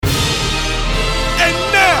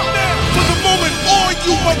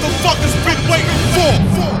motherfuckers been waiting for.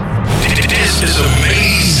 This is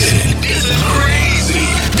amazing. This is crazy.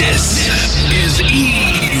 This is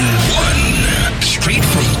E1. Straight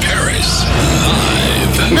from Paris.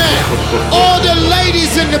 Live. Man, all the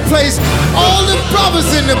ladies in the place, all the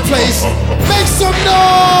brothers in the place, make some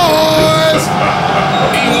noise.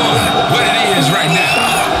 E1, what it is right now.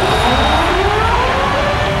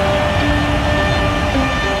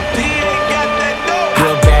 You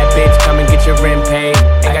a bad bitch, come and get your rent paid.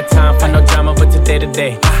 Ain't got time for no drama, but today to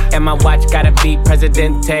day. And my watch gotta be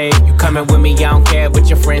Presidente. You coming with me, I don't care what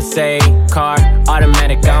your friends say. Car,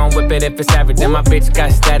 automatic, I don't whip it if it's average. And my bitch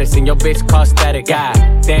got status, and your bitch call static. God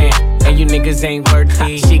damn, and you niggas ain't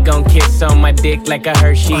worthy. She gon' kiss on my dick like a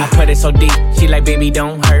Hershey. I put it so deep, she like, baby,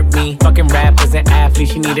 don't hurt me. Fucking rappers and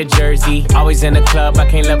athletes, she need a jersey. Always in the club, I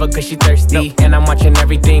can't love her cause she thirsty. And I'm watching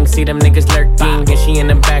everything, see them niggas lurking. And she in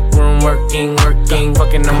the back room working.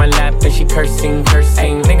 Fucking on my lap, and she cursing.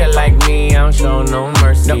 Nigga like me, I don't show no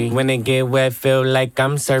mercy. When it get wet, feel like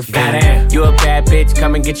I'm surfing. Goddamn, you a bad bitch,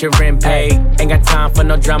 come and get your rent paid. Ain't got time for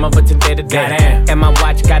no drama, but today to day. And my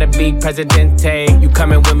watch gotta be Presidente. You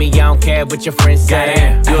coming with me, I don't care what your friends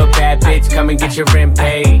say. You a bad bitch, come and get your rent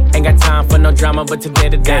paid. Ain't got time for no drama, but today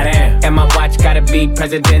to day. And my watch gotta be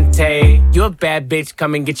Presidente. You a bad bitch,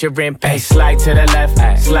 come and get your rent paid. Slide to the left,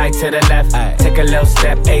 slide to the left. Take a little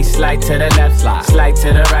step, slide to the left, slide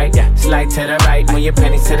to the right, slide to the right. Move your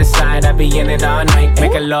pennies to the side, I be in it all night.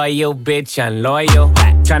 Make a loyal bitch, I'm loyal.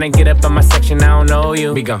 Tryna get up on my section, I don't know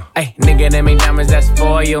you. Be gone. Ay, nigga, them ain't diamonds, that's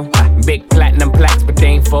for you. Big platinum plaques, but they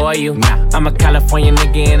ain't for you. I'm a California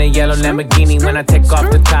nigga in a yellow Lamborghini. When I take off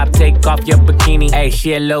the top, take off your bikini. Ay,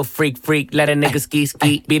 she a little freak, let a nigga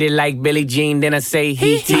ski. Beat it like Billie Jean, then I say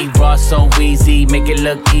he. Raw so easy, make it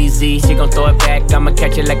look easy. She gon' throw it back, I'ma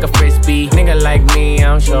catch it like a frisbee. Nigga like me, I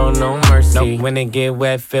don't show no mercy. When it get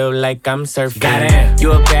wet, feel like I'm surfing. Goddamn,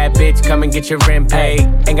 you a bad bitch, come and get your rent paid.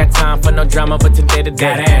 Ain't got time for no drama, but today to day.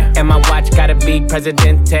 And my watch gotta be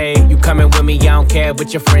Presidente. You coming with me, I don't care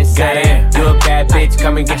what your friends say. You a bad bitch,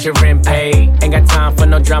 come and get your rent paid. Ain't got time for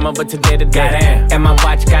no drama, but today to day. And my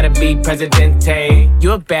watch gotta be Presidente.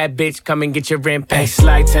 You a bad bitch, come and get your rent paid.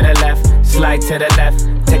 Slide to the left, slide to the left.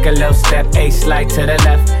 Take a little step, slide to the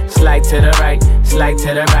left, slide to the right, slide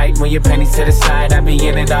to the right. Move your pennies to the side, I be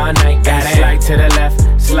in it all night. Slide to the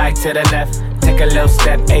left, slide to the left. Take a little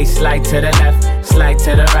step, slide to the left, slide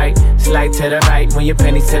to the right, slide to the right. Move your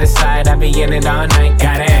pennies to the side, I be in it all night.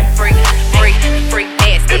 Got it. Freak,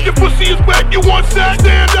 nasty. If your pussy is wet, you want that,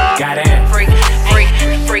 stand up. Got it. Freak,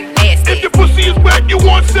 nasty. If your pussy is wet, you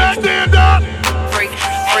want that, stand up. Freak,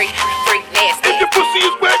 nasty. If your pussy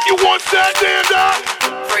is wet, you want that, stand up.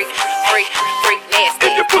 Freak, nasty.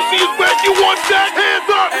 If your pussy is wet, you want that, hands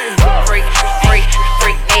up. Freak,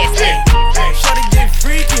 nasty. Shorty get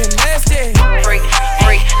freaky and nasty. Freak,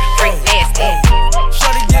 nasty.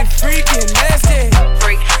 Shorty get freaky and nasty.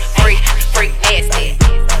 Freak, nasty.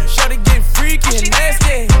 Shorty get freaky and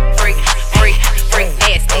nasty. Freak,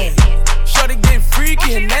 nasty. Shorty get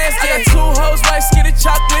freaky and nasty. I got two hoes like skinny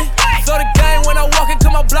chocolate. Throw the game when I walk into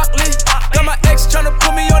my block list. Got my ex tryna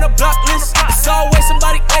put me on a block list. It's always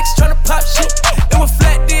somebody ex tryna pop shit. It was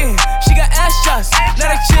flat then, she got ass shots. Now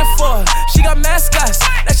they cheer for her, she got mascots.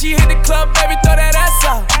 Now she hit the club, baby, throw that ass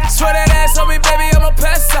out. Swear that ass on me, baby, I'ma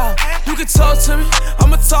pass out. You can talk to me,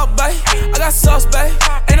 I'ma talk, babe. I got sauce, babe,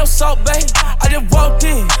 ain't no salt, babe. I just walked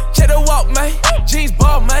in, check the walk, man. Jeans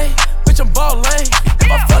ball, man, bitch, I'm ballin'.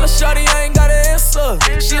 If I fell a shawty, I ain't got an answer.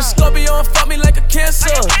 She a Scorpio and fuck me like a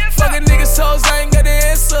cancer. Fucking niggas hoes, I ain't got the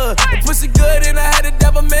answer. The pussy good and I had to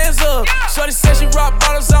dab a man's up. Shorty said she rock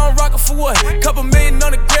bottles, I don't rock it for what? Couple million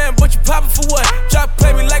on the gram, but you poppin' for what? Drop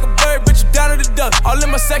play me like a bird, bitch, you down to the duck. All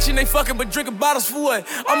in my section, they fucking, but drinking bottles for what?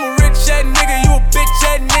 I'm a rich ass nigga, you a bitch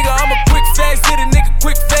ass nigga. I'm a quick fast hitter, nigga,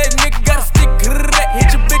 quick fast nigga. Got a stick,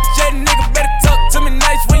 hit your bitch ass nigga. Better talk to me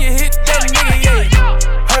nice when you hit that nigga, yeah.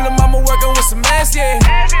 Her lil' mama working with some ass, yeah.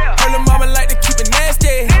 Her lil' mama like to keep it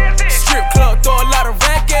nasty. Strip club, throw a lot of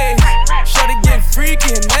racket. Shorty get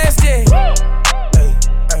freaky and nasty.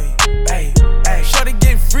 Shorty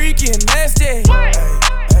get freaky and nasty.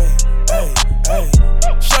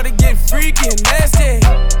 Shorty get freaky and nasty.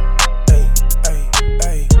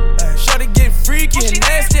 Shorty get freaky and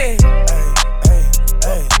nasty.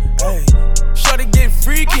 Shorty get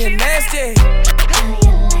freaky and nasty.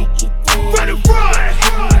 Run it, run!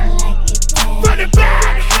 Run it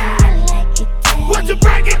back!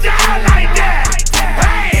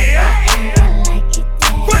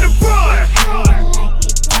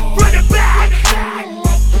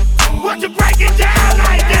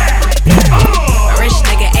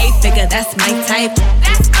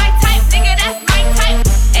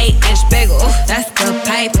 bagel, that's the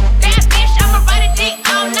pipe. Bad bitch, I'ma ride a dick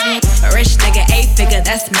all night. A rich nigga, 8-figure,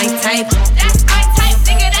 that's my type. That's my type,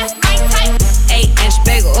 nigga, that's my type. 8-inch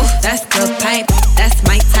bagel, that's the pipe. That's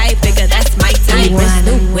my type, nigga, that's my type. Wrist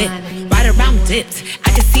new whip, right around dipped.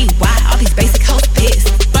 I can see why all these basic hoes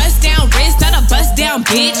pissed. Bust down wrist, not a bust down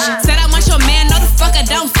bitch. Said I want your man, no the fuck I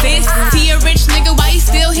don't fit. See a rich nigga, why he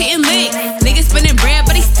still hitting licks? Nigga spinning bread,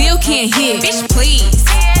 but he still can't hit. Bitch, please.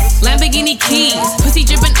 Lamborghini keys, pussy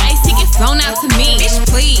dripping ice, he get flown out to me. Bitch,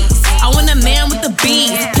 please. I want a man with the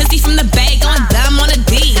bees, pussy from the bag, going dumb on a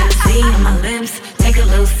D. See on my lips, take a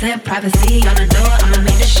little sip. Privacy on the door, I'ma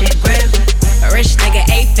make this shit grip. A rich nigga,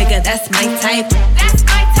 8-figure, that's my type. That's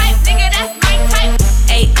my type, nigga, that's my type.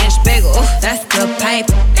 8-inch bagel, that's the pipe.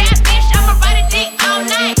 Bad bitch, I'ma ride a dick all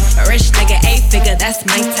night. A rich nigga, 8-figure, that's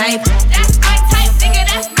my type. That's my type, nigga,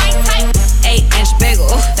 that's my type. 8-inch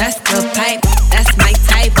bagel, that's the pipe. That's my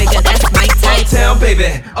type, nigga, that's my type. Uptown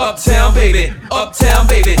baby, uptown baby, uptown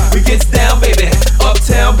baby, we gets down baby.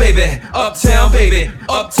 Uptown baby, uptown baby,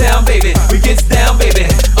 uptown baby, we gets down baby.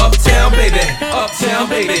 Uptown baby, uptown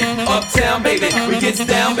baby, uptown baby, we gets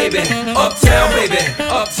down baby. Uptown baby,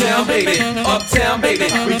 uptown baby, uptown baby,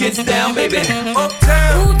 we gets down baby.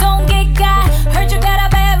 Uptown. Who don't get got? Heard you got a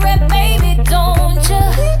bad rep, baby, don't you?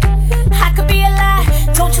 I could be a lie.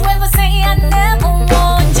 Don't you ever say I never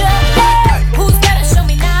warned you. Who's gotta show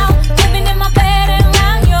me now? Living in my bed and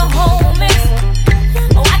around your homies.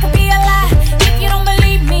 Oh, I could be a lie. If you don't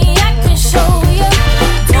believe me, I can show you.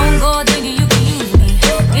 Don't go thinking you can use me.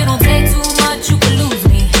 It don't take too much, you can lose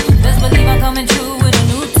me. Best believe I'm coming through with a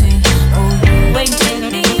new thing. Oh, you ain't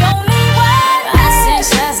been the only one. I send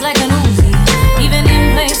shots like an Uzi. Even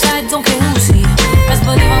in place, I don't care who see. Best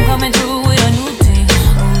believe I'm coming through with a new thing.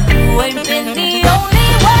 Oh, you ain't been the only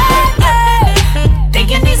one. Think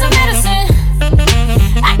you need some medicine?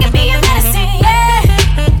 I can be a medicine, yeah.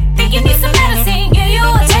 Think you need some medicine? Give you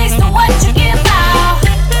a taste of what you give out.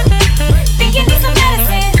 Think you need some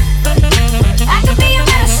medicine? I can be a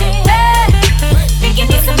medicine, yeah. Think you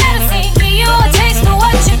need some medicine? Give you a taste of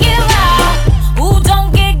what you give out. Who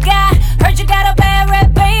don't get got? Heard you got a bad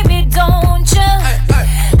rep, baby, don't you?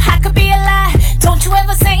 I could be a lie. Don't you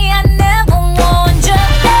ever say I never warned you.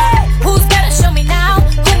 Who's gotta show me now?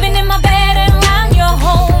 Living in my bed and around your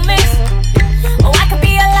homies. Oh, I could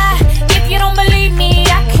be a lie. If you don't believe me,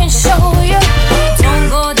 I can show you. Don't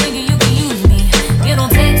go thinking you can use me. It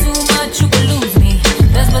don't take too much, you can lose me.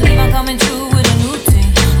 Best believe I'm coming through with a new thing.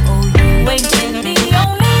 Oh, you ain't been the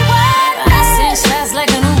only one. I send shots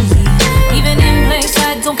like an Uzi. Even in place,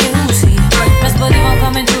 I don't care who see. Best believe I'm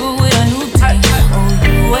coming through with a new thing. Oh,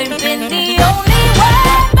 you ain't been the only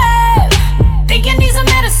one, babe. Think you need some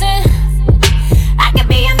medicine? I could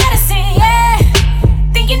be a medicine, yeah.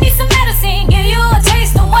 Think you need some medicine? Give you a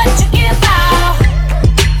taste of what you give out.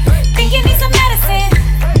 Think you need some medicine?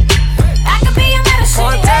 I could be a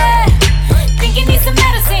medicine, yeah. Think you need some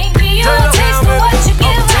medicine? Give you a taste of what you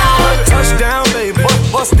give out. Touchdown baby,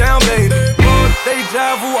 bust down baby. They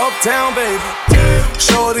drive who uptown baby.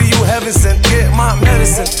 Shorty you heaven sent, get my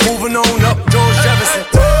medicine. Moving on up George Jefferson.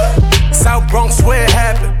 South Bronx where it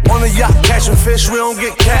happened. On a yacht catching fish, we don't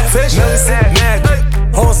get catfish. Medicine, magic,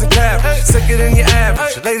 horse and carriage. Sicker than your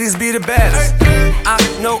average, ladies be the baddest. I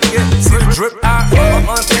know it, see the drip out. I'm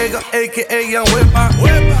on Tyga, aka Young Whip.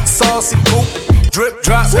 Saucy coupe, drip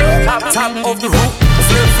drop. Top of the roof,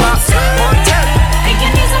 flip flops. Think you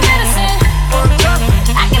need some medicine?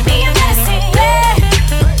 I can be a medicine, yeah.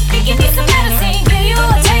 Think you need some medicine? Give you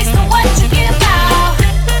a taste of what you give out.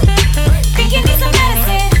 Think you need some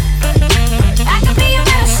medicine? I can be a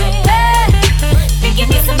medicine, yeah. Think you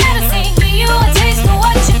need some medicine? Give you a taste of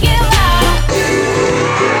what you give out.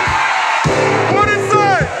 What it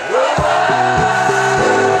say?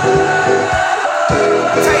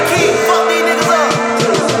 Take heat, fuck these niggas up.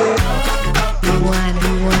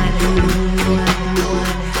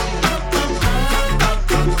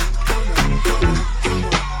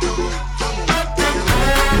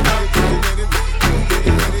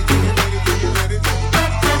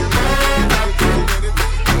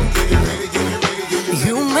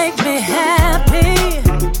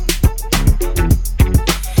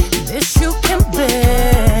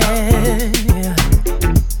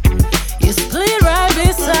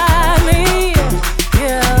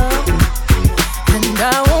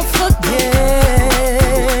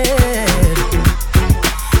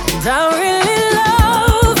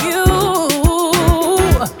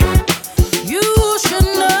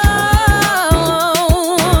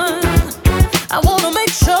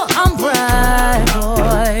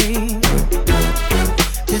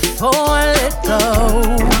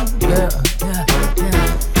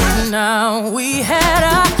 Now we had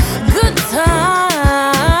a good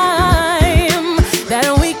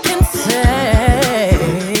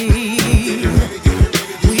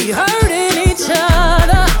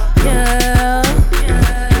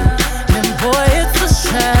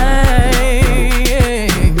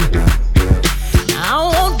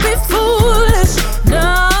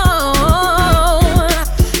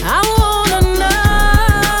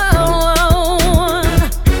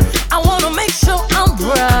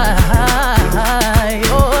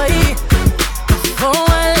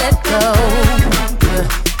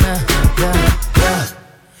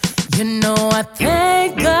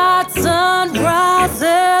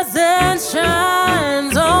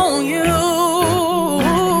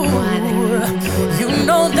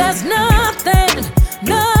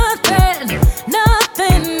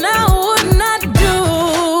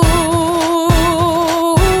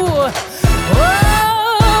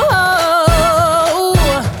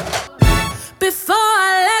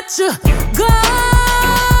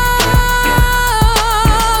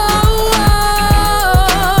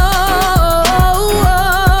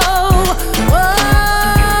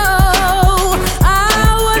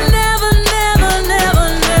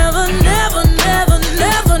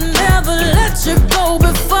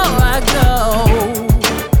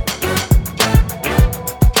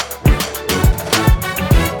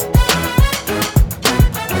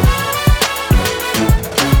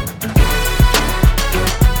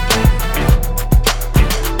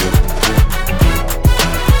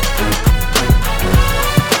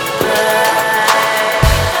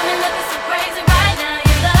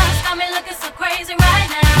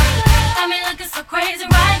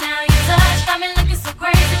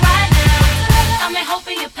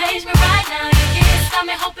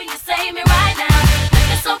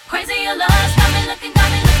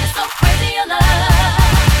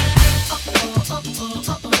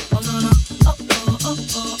Break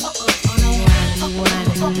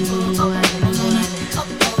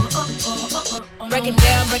it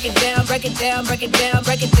down, break it down, break it down, break it down,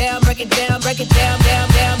 break it down, break it down, break it down, down,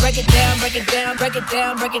 down, break it down, break it down, break it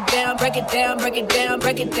down, break it down, break it down, break it down,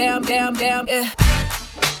 break it down, down, down, yeah.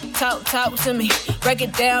 Talk to me. Break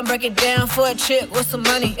it down for a chick with some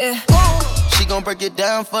money, yeah. She gon' break it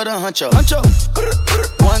down for the huncho.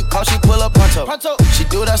 One call, she pull up pronto. She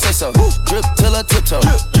do what I say so. Drip till her tiptoe.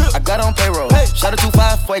 I got on payroll. Shout out to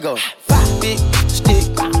 5 Fuego. Big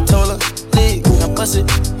stick, told her leg. Now bust it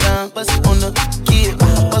down, bust it on the kid.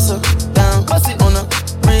 Bust her down, bust it on the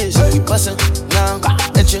bridge. We bustin' down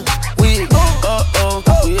at your wig.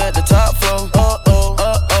 We at the top floor.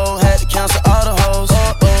 Had to cancel all the hoes.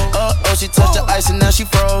 She touched the ice and now she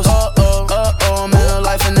froze. I'm in her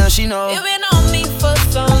life and now she knows. You been on me for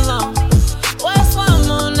so long. What's one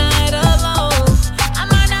more night alone? I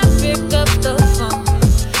might not pick up the phone,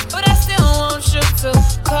 but I still want you to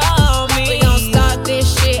call me. We gon' start this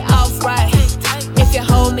shit off right. If you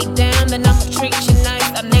hold me down, then I'ma treat you nice.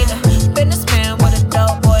 I need a businessman with a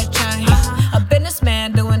dope boy chain. A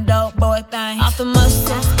businessman doing dope boy things. Off the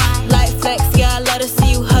muscle, light flex, yeah, I love to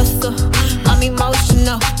see you hustle. I'm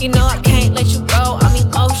emotional, you know I can't let you go. I'm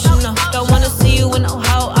emotional, don't wanna see you in no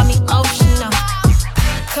hole. I'm emotional.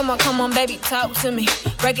 Come on, baby, talk to me.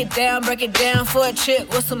 Break it down for a chick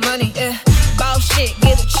with some money, yeah. Boss shit,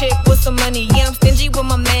 get a chick with some money. Yeah, I'm stingy with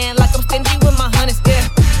my man, like I'm stingy with my honeys, yeah.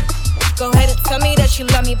 Go ahead and tell me that you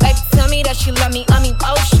love me, baby, tell me that you love me. I'm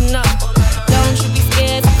emotional. Don't you be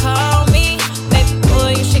scared to call me, baby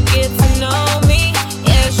boy, you should get to know me.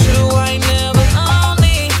 Yeah, it's true, I ain't never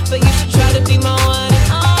lonely, but you should try to be my one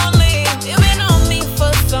and only. You been on me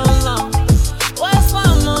for so long. What's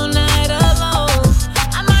one more night alone?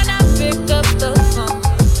 I might not pick up the phone,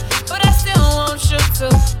 but I still want you to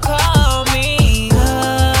call me.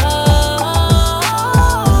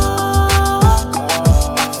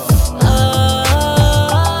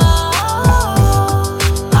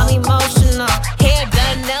 I'm emotional. Hair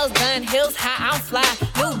done, nails done, heels high, I'm fly.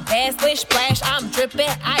 New bag, splish splash, I'm dripping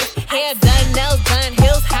ice. Hair done, nails done,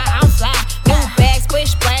 heels high, I'm fly. New bag,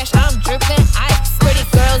 splish splash, I'm dripping ice. Pretty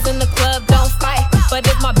girls in the club don't fight, but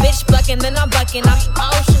if my bitch bucking, then I'm bucking. I'm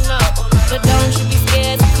emotional, but don't you be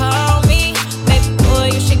scared to call me, baby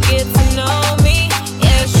boy. You should get to know me.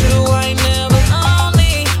 Yeah, it's true, I ain't never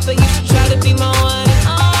lonely, but you should try to be my one and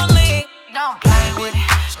only. Don't play with it,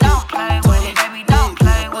 don't play with it, baby, don't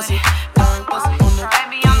play with it.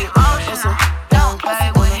 Baby, I'm emotional. Don't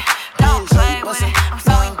play with it, don't play with it. I'm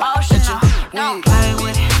so emotional. Don't play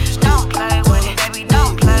with it, don't play with it, baby,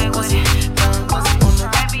 don't play with it.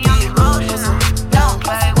 Baby, I'm emotional. Don't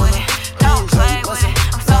play with it, don't play with it.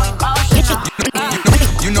 I'm so emotional.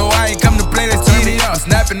 You know I ain't come to play, let's turn me up.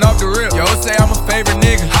 Snapping off the rip. Yo, say I'm a favorite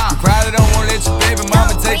nigga. You probably don't wanna let your baby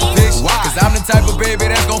mama take a picture. Cause I'm the type of baby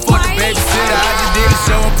that's gon' fuck the babysitter. I just did a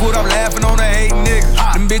show and put up laughing on a hating nigga.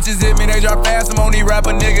 Them bitches hit me, they drop fast. I'm on these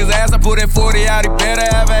rapper niggas' ass. I put that 40 out, he better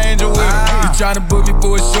have an angel with him. You tryna book me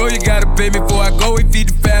for a show, you gotta pay me before I go. We feed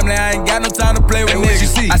the family, I ain't got no time to play with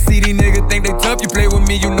niggas. I see these niggas think they tough, you play with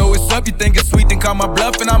me, you know it's up. You think it's sweet, then call my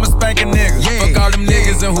bluff and I'ma spank a nigga. Fuck all them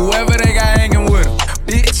niggas and whoever they got hanging with them.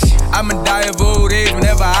 Bitch, I'ma die of old age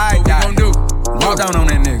whenever I die. What we gon' do? Walk down on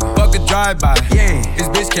that nigga. Fuck a drive-by. Yeah, this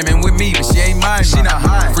bitch came in with me, but she ain't mine. She not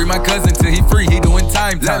high. Free my cousin till he free, he doing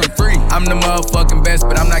time. Let him free. I'm the motherfucking best,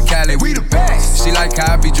 but I'm not Cali. We the best. She like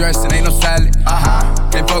how I be dressed and ain't no salad.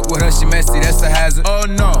 Can't fuck with her, she messy, that's a hazard. Oh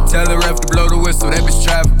no. Tell the ref to blow the whistle, that bitch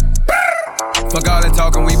travel. Fuck all that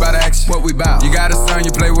talking, we bout action. What we bout? You got a son,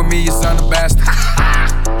 you play with me, your son a bastard.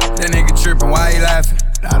 That nigga trippin', why he laughing?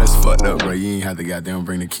 Nah, that's fucked up, bro. You ain't have to goddamn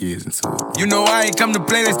bring the kids into it. You know I ain't come to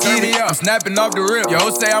play, let's turn me up. I'm snapping off the rip. Yo,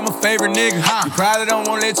 say I'm a favorite nigga. You probably don't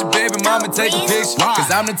wanna let your baby mama take a picture.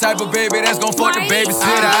 Cause I'm the type of baby that's gon' fuck the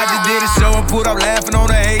babysitter. I just did a show and put up laughing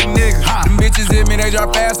on a hating nigga. Them bitches hit me, they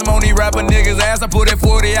drop fast. I'm on these rapper niggas' ass. I put that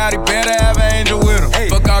 40 out, he better have an angel with him.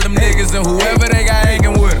 Fuck all them niggas and whoever they got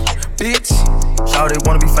hanging with them. Bitch. Shawty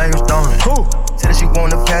wanna be famous, don't it? Who? Said that she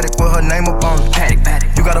want a paddock with her name up on it. Paddock.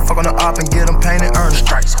 You gotta fuck on the op and get them painted, earn it.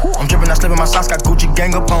 I'm drippin', I slip in my socks, got Gucci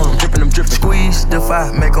gang up on them. Drippin', Squeeze,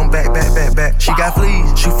 defy, make them back. She got fleas,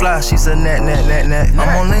 she fly, she's a nat. I'm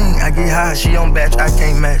on lean, I get high, she on batch, I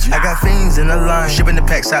can't match. I got fiends in the line, shipping the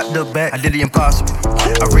packs out the back. I did the impossible,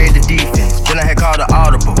 I read the defense, then I had called the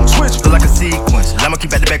audible. Switch, feel like a sequence, I'ma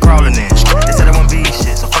keep at the back crawling in. They said I won't be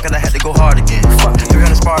shit, so fuck it, I had to go hard again.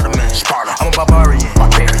 300 Sparta, man. I'm a barbarian,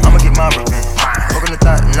 I'ma get my revenge. Broken the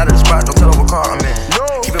thought, not at the spot, don't tell her what car I'm in.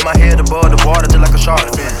 Keeping my head above the water just like a shark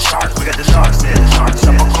fin. We got the sharks in,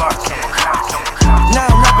 Now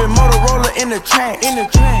I'm rapping Motorola in the trash.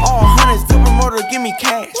 All hundreds to promoter, give me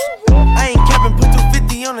cash. I ain't capping, put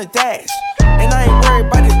 250 on the dash. And I ain't worried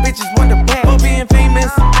about these bitches, want the bag. For being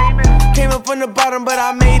famous, came up from the bottom, but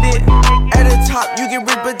I made it. At the top, you get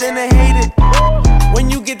rich, but then they hate it. When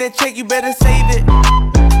you get that check, you better save it.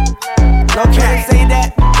 No cap, say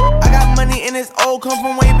that. I got money and it's old, come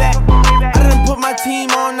from way back. I done put my team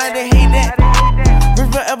on, now they hate that.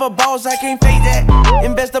 Rich forever boss, I can't fake that.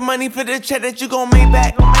 Invest the money for the check that you gon' make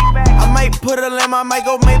back. I might put a lamb, I might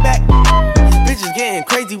go Maybach. Bitches getting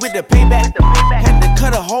crazy with the payback. Had to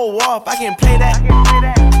cut a hole off, I can play that.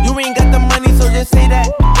 You ain't got the money, so just say that.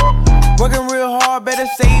 Working real hard, better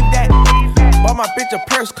save that. Bought my bitch a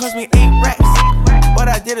purse, cost me 8 racks. But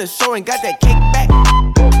I did a show and got that cake back.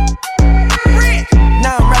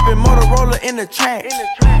 Now I'm rapping Motorola in the trash.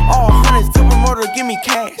 All hundreds to promoter, give me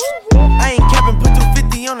cash. I ain't capping, put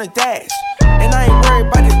 250 on the dash. And I ain't worried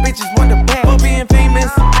about these bitches, want the bag. For being famous,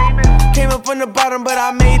 came up from the bottom, but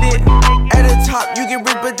I made it. At the top, you get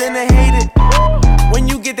rich, but then they hate it. When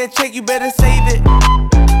you get that check, you better save it.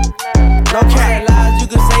 No cap lies, you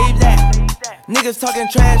can save that. Niggas talking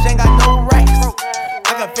trash, ain't got no racks.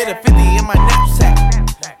 I can fit a 50 in my knapsack.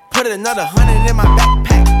 Put another 100 in my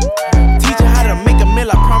backpack. Teach you how to make a meal,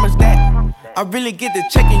 I promise that. I really get the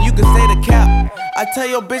check and you can say the cap. I tell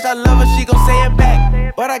your bitch I love her, she gon' say it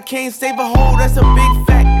back. But I can't save a hoe, that's a big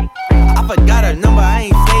fact. I forgot her number,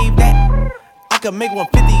 I ain't saved that. I could make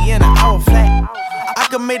 150 in an hour flat. I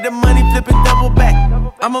could make the money flip and double back.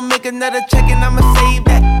 I'ma make another check and I'ma save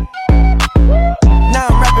that. Now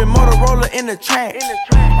I'm rapping Motorola in the trash.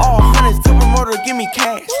 All hundreds to promoter, give me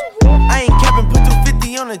cash. I ain't capping, put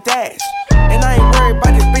 250 on the dash. And I ain't worried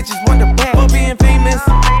about these bitches, want the bag. For being famous,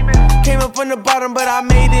 came up from the bottom, but I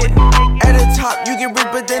made it. At the top, you get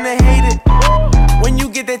rich, but then they hate it. When you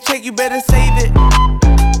get that check, you better save it.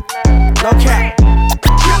 No cap.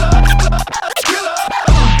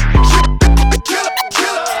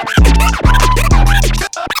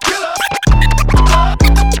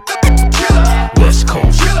 West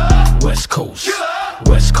Coast, West Coast,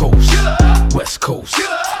 West Coast, West Coast,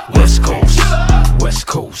 West Coast, West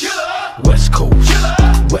Coast, West Coast,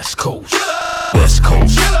 West Coast, West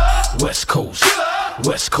Coast, West Coast,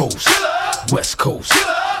 West Coast, West Coast,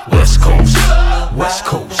 West Coast, West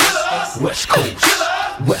Coast, West Coast,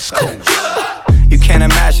 West Coast. You can't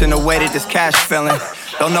imagine the way that this cash feeling.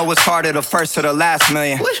 Don't know what's harder, the first or the last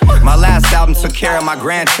million. My last album took care of my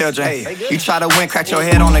grandchildren. You try to win, crack your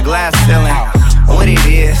head on the glass ceiling. What it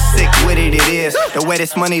is, sick with it is. The way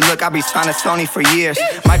this money look, I be signing Sony for years.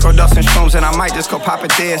 Microdosing shrooms and I might just go pop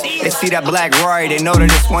it this. They see that black Rory, they know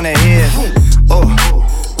that it's one of his. Oh,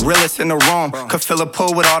 realest in the room. Could fill a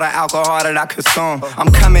pool with all the alcohol that I consume.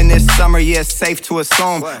 I'm coming this summer, yeah, it's safe to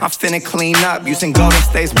assume. I'm finna clean up using Golden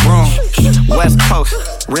State's broom. West Coast,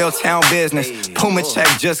 real town business. Puma check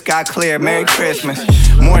just got cleared, Merry Christmas.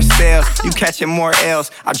 More sales, you catching more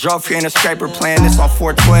L's. I drove here in a scraper playing this on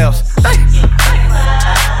 412s.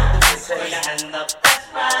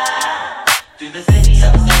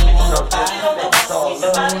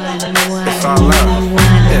 It's all love,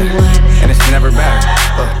 yeah, and it's never bad.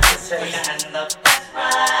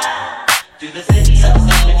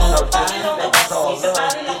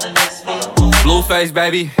 Blueface,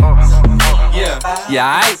 baby.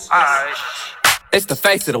 Yeah, aight. It's the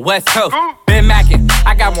face of the West Coast. Been mackin',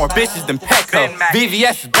 I got more bitches than Petco.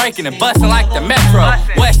 VVS is breaking and bustin' like the Metro.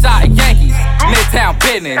 West Side Yankees, Midtown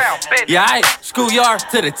business. Yeah, aight. Schoolyard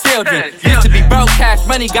to the children. Used to be broke, cash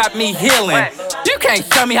money got me healing. You can't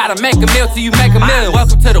show me how to make a meal till you make a million.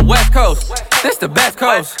 Welcome to the West Coast. This the best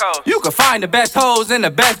coast. You can find the best hoes in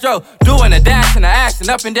the best row. Doing a dash and a action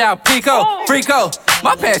up and down Pico. Frico,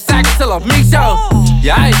 my pants sagging till I'm me show.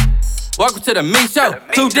 Yeah, aight. Welcome to the me show.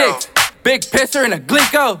 2 dicks. Big pisser and a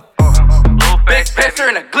Glico. Big pisser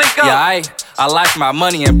and a Glico. Yeah, I like my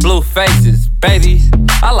money in blue faces, baby.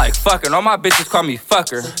 I like fucking. All my bitches call me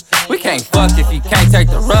fucker. We can't fuck if you can't take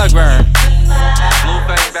the rug burn. Blue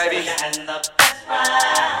face, baby.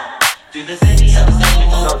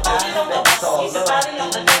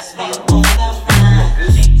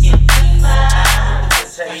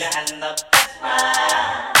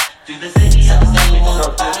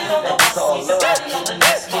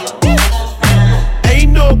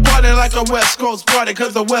 Ain't no party like a West Coast party,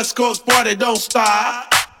 cause the West Coast party don't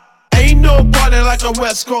stop. Ain't no party like a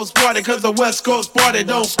West Coast party, cause the West Coast party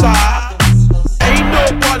don't stop. Ain't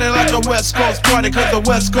no party like a West Coast party, cause the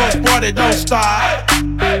West Coast party don't stop.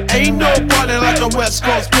 Ain't no party like a West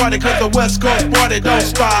Coast party, cause the West Coast party don't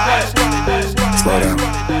stop. Slow down,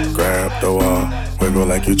 grab the wall, wiggle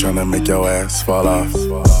like you tryna make your ass fall off.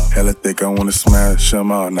 Hella thick, I wanna smash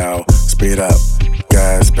them all now. Speed up, got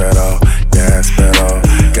gas pedal, gas pedal,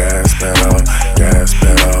 gas pedal, gas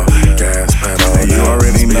pedal, gas pedal. And you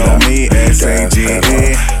already know me,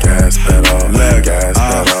 S-A-G-E. Gas pedal, gas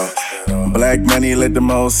pedal. Black money, let them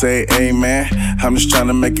hoes say amen. I'm just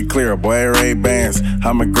tryna make it clear, boy, Ray-Bans.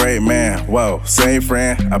 I'm a great man, whoa, say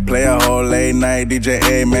friend. I play a whole late night DJ,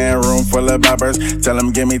 amen. Room full of boppers, tell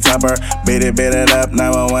them give me topper. Beat it up,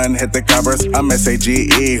 911, hit the coppers. I'm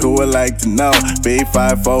S-A-G-E, who would like to know?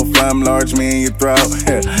 B54 flum, large me in your throat.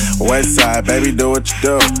 West side, baby, do what you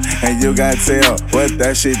do. And you got tell what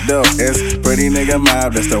that shit do. It's pretty nigga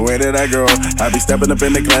mob, that's the way that I grow. I be stepping up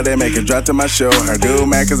in the club, they make it drop to my show. Her dude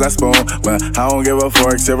mad cause I spoon, but I don't give a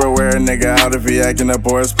fork. Silverware, nigga, out if he acting up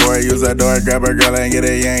or sport. Use that door, grab a girl and get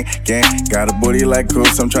a yank. Gang, got a booty like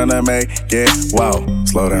coops, I'm tryna make it. Wow,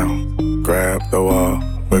 slow down, grab the wall.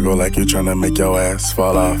 Wiggle like you tryna make your ass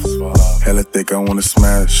fall off. Hella thick, I wanna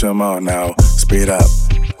smash them all now. Speed up,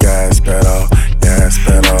 gas pedal, gas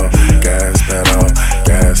pedal, gas pedal,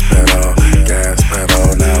 gas pedal, gas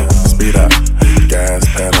pedal now. Speed up, gas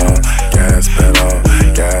pedal, gas pedal,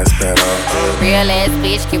 gas pedal. Real ass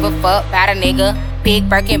bitch, give a fuck about a nigga. Big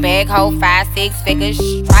Birkin bag, hold 5-6 figures.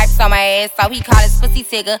 Stripes on my ass, so he call his pussy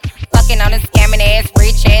Tigger. Fucking on a scamming ass,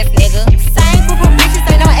 rich ass nigga. Same group of bitches,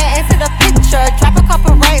 ain't no ass to the picture. Drop a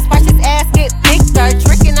couple racks, watch his ass get bigger.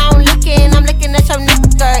 Tricking, I'm licking at your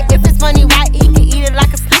nigga. If it's money right, he can eat it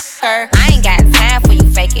like a slicker. I ain't got time for you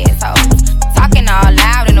fake ass hoes. Talking all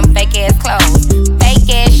loud in them fake ass clothes. Fake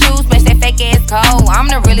ass shoes, match that fake ass coat. I'm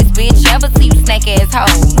the realest bitch ever, see you snake ass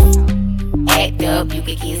hoes. Act up, you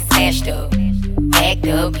could get snatched up. Act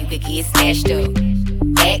up, you could get snatched up.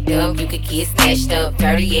 Act up, you could get snatched up.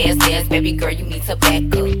 Dirty ass ass, baby girl, you need to back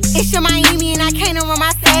up. It's your Miami and I can't run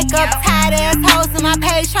my stack up. Tired ass hoes in my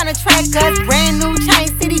page tryna track us. Brand new chain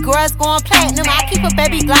city girls going platinum. I keep a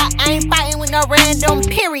baby Glock, I ain't fighting with no random,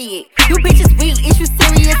 period. You bitches weak, is you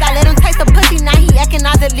serious? I let him taste the pussy, now he acting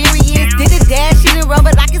all delirious. Did a dash, in a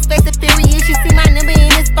rubber like his face is furious. You see my number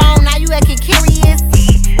in his phone, now you acting curious.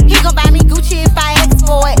 He gon' buy me Gucci if I ask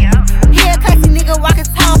for it. He a classy nigga walking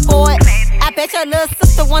town for it. I bet your little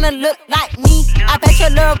sister wanna look like me. I bet your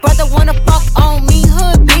little brother wanna fuck on me.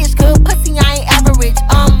 Hood bitch, good pussy, I ain't average.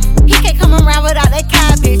 He can't come around without that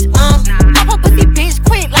cabbage. Pop a pussy bitch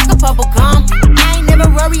quick like a bubble gum. I ain't never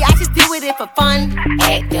worry, I just deal with it for fun.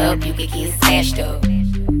 Act up, you could get snatched up.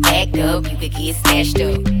 Act up, you could get snatched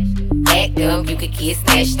up. Act up, you could get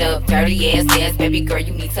snatched up. Dirty ass ass, baby girl,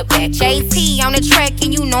 you need to back up. JT on the track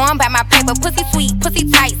and you know I'm by my paper. Pussy sweet, pussy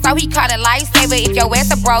tight, so he called a lifesaver. If your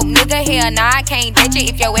ass a broke nigga, hell nah, I can't date you.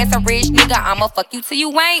 If your ass a rich nigga, I'ma fuck you till you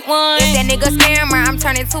ain't one. If that nigga scammer, I'm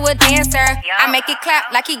turning to a dancer. I make it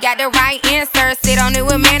clap like he got the right answer. Sit on it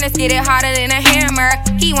with manners, get it harder than a hammer.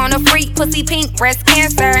 He want a freak, pussy pink, breast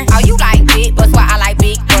cancer. Oh, you like big butts, well I like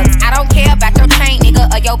big butts. I don't care about your chain,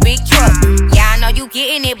 nigga, or your big truck. Yeah, I know you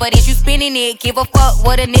getting it, but is you spinning it? Give a fuck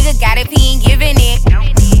what a nigga got if he ain't giving it.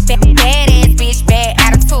 Bad ass bitch, bad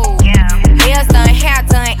attitude. Nails done, hair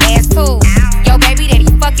done, ass too. Yo, baby that he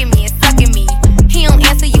fucking me and sucking me. He don't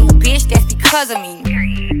answer you, bitch, that's because of me.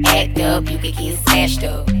 Act up, you could get snatched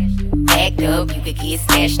up. Act up, you could get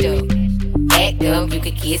snatched up. Act up, you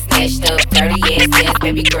could get snatched up. Dirty ass,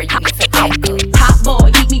 baby girl, you need to back up. Hot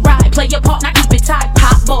boy, keep me right, play your part, now keep it tight.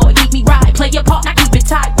 Hot boy, keep me right, play your part, now keep it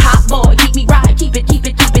tight. Hot boy, keep me right, keep it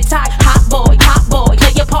tight. Hot boy,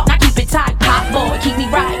 play your part, now keep it tight. Hot boy, keep me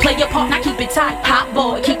right, play your part, now keep it tight. Hot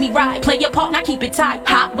boy, keep me right, play your part, now keep it tight.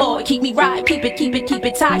 Hot boy, keep me right, keep it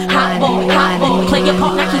tight. Hot boy, play your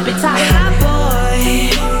part, now keep it tight. Hot boy,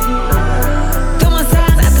 come on,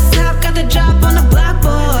 size at the top, got the drop on the block,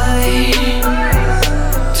 boy.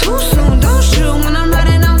 Too soon, don't shoot when I'm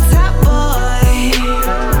riding on top, boy.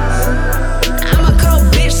 I'm a cold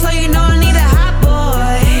bitch, so you know I need a hot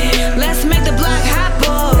boy. Let's make the block hot,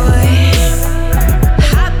 boy.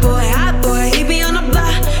 Hot boy, he be on the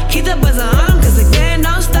block. Keep the buzzer on, cause the game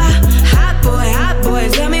don't stop. Hot boy,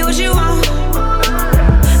 tell me what you want.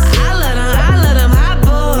 I love them hot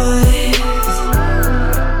boys.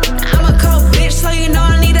 I'm a cold bitch, so you know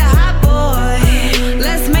I need a hot boy.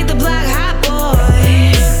 Let's make the block hot, boy.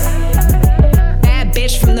 Bad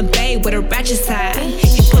bitch from the bay with a ratchet side.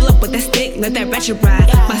 He pull up with that stick, let that ratchet ride.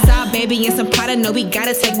 My side baby and some Prada, know he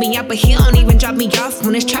gotta take me out, but he don't even drop me off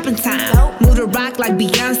when it's trapping time. Move the rock like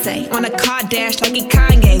Beyoncé, on a car dash like a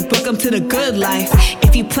Kanye. Welcome to the good life.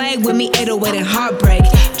 If you play with me, 808 and heartbreak.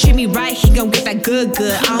 Treat me right, he gon' get that good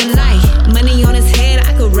all night. Money on his head,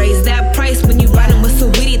 I could raise that price. When you riding with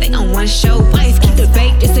Saweetie, they gon' want show wife. Keep the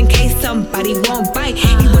bait just in case somebody won't bite.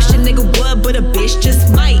 He wish a nigga would, but a bitch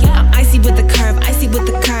just might. I'm icy with the curve, icy with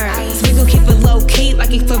the curve. So we gon' keep it low key like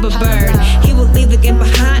he flip a bird. He will leave the game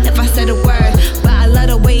behind if I said a word, but I love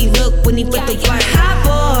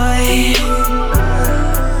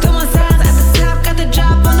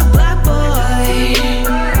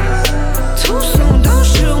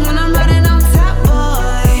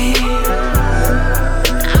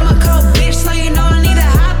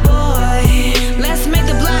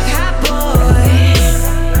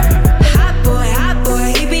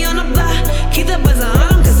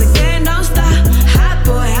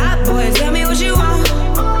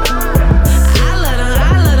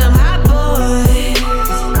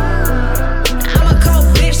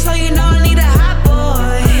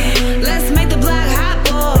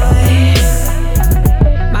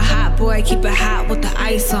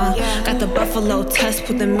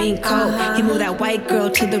with a mean coat. He moved that white girl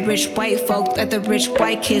to the rich white folk that the rich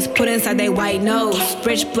white kids put inside their white nose.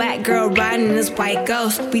 Rich black girl riding in this white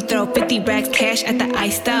ghost. We throw 50 racks cash at the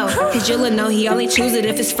ice stove. His jeweler know he only choose it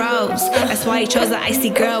if it's froze. That's why he chose the icy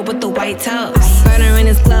girl with the white toes. Burner in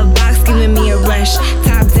his glove box, giving me a rush.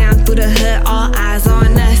 Top down through the hood, all eyes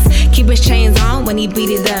on us. Keep his chains on when he beat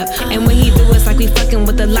it up. And when he do it's like we fucking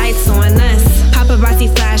with the lights on us.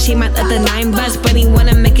 Paparazzi flash, he might let the 9 bust, but he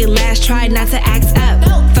wanna make it last, try not to act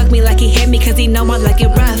up. Fuck me like he hit me cause he know I like it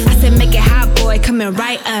rough. I said make it hot boy, coming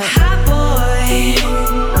right up. Hot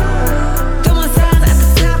boy.